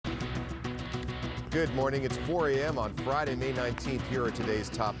Good morning. It's 4 a.m. on Friday, May 19th. Here are today's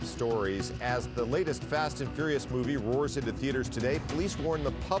top stories. As the latest Fast and Furious movie roars into theaters today, police warn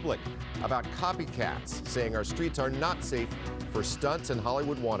the public about copycats, saying our streets are not safe for stunts and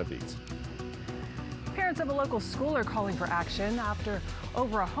Hollywood wannabes. Parents of a local school are calling for action after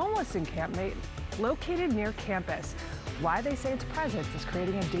over a homeless encampment located near campus. Why they say its presence is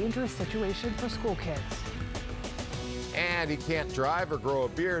creating a dangerous situation for school kids. And he can't drive or grow a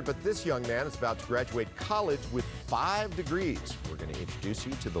beard, but this young man is about to graduate college with 5 degrees. We're going to introduce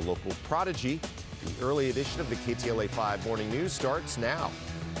you to the local prodigy. The early edition of the KTLA 5 Morning News starts now.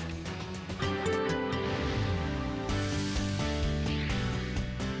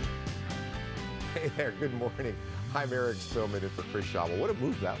 Hey there, good morning. I'm Eric Spillman in for Chris Schaubel. What a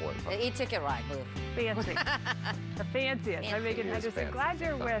move that was. The e-ticket ride move. Fancy. The fanciest. I'm Megan Henderson. Glad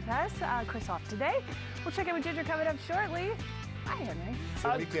you're with us. Chris off today. We'll check in with Ginger coming up shortly. Hi, Henry. It's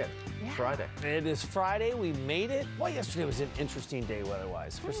the weekend. Yeah. Friday. It is Friday. We made it. Well, yesterday was an interesting day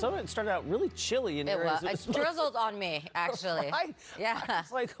weather-wise. For some, it started out really chilly in areas. It drizzled on me, actually. Right? Yeah.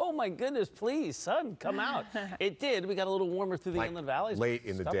 It's like, oh my goodness, please, sun, come out. It did. We got a little warmer through the inland valleys. Late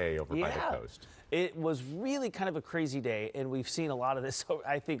in the day over by the coast. It was really kind of a crazy day, and we've seen a lot of this,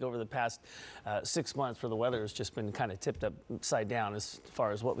 I think, over the past 6 months where the weather has just been kind of tipped upside down as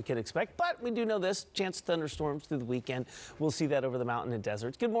far as what we could expect. But we do know this, chance of thunderstorms through the weekend. We'll see that over the mountain and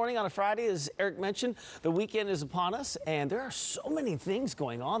deserts. Good morning on a Friday. As Eric mentioned, the weekend is upon us, and there are so many things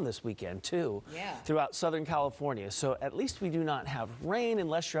going on this weekend, too, throughout Southern California. So at least we do not have rain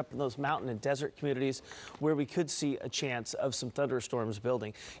unless you're up in those mountain and desert communities where we could see a chance of some thunderstorms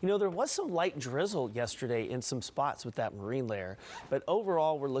building. You know, there was some light drizzle yesterday in some spots with that marine layer, but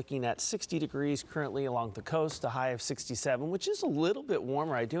overall we're looking at 60 degrees currently along the coast, a high of 67, which is a little bit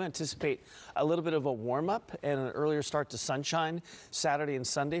warmer. I do anticipate a little bit of a warm up and an earlier start to sunshine Saturday and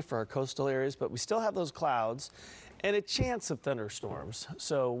Sunday for our coastal areas, but we still have those clouds and a chance of thunderstorms,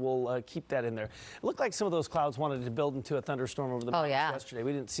 so we'll keep that in there. It looked like some of those clouds wanted to build into a thunderstorm over the mountains yesterday.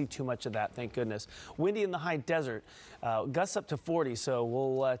 We didn't see too much of that, thank goodness. Windy in the high desert, gusts up to 40, so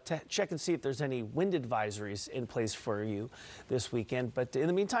we'll check and see if there's any wind advisories in place for you this weekend. But in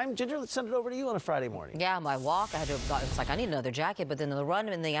the meantime, Ginger, let's send it over to you on a Friday morning. Yeah, my walk, it was like, I need another jacket, but then the run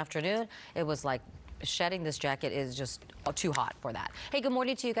in the afternoon, it was like, shedding this jacket is just too hot for that. Hey, good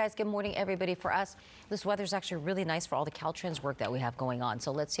morning to you guys. Good morning, everybody. For us, this weather's actually really nice for all the Caltrans work that we have going on.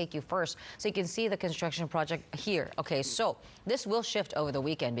 So let's take you first so you can see the construction project here. Okay, so this will shift over the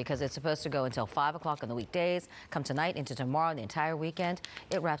weekend because it's supposed to go until 5 o'clock on the weekdays, come tonight into tomorrow, the entire weekend.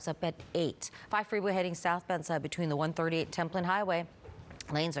 It wraps up at 8. 5 freeway heading southbound side between the 138 Templin Highway.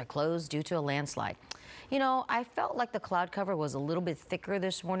 Lanes are closed due to a landslide. You know, I felt like the cloud cover was a little bit thicker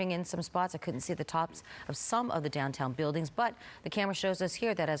this morning in some spots. I couldn't see the tops of some of the downtown buildings, but the camera shows us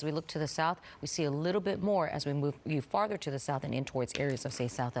here that as we look to the south, we see a little bit more as we move you farther to the south and in towards areas of, say,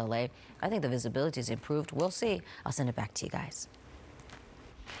 South LA. I think the visibility is improved. We'll see. I'll send it back to you guys.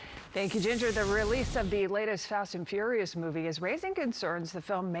 Thank you, Ginger. The release of the latest Fast and Furious movie is raising concerns the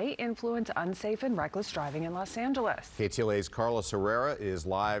film may influence unsafe and reckless driving in Los Angeles. KTLA's Carlos Herrera is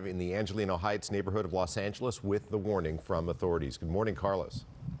live in the Angelino Heights neighborhood of Los Angeles with the warning from authorities. Good morning, Carlos.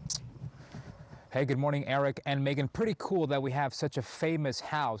 Hey, good morning, Eric and Megan. Pretty cool that we have such a famous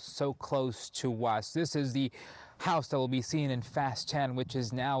house so close to us. This is the house that will be seen in Fast 10, which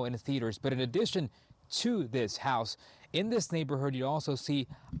is now in theaters. But in addition to this house, in this neighborhood, you also see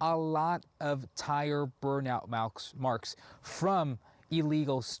a lot of tire burnout marks from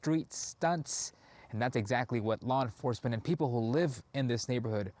illegal street stunts. And that's exactly what law enforcement and people who live in this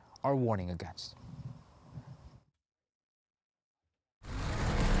neighborhood are warning against.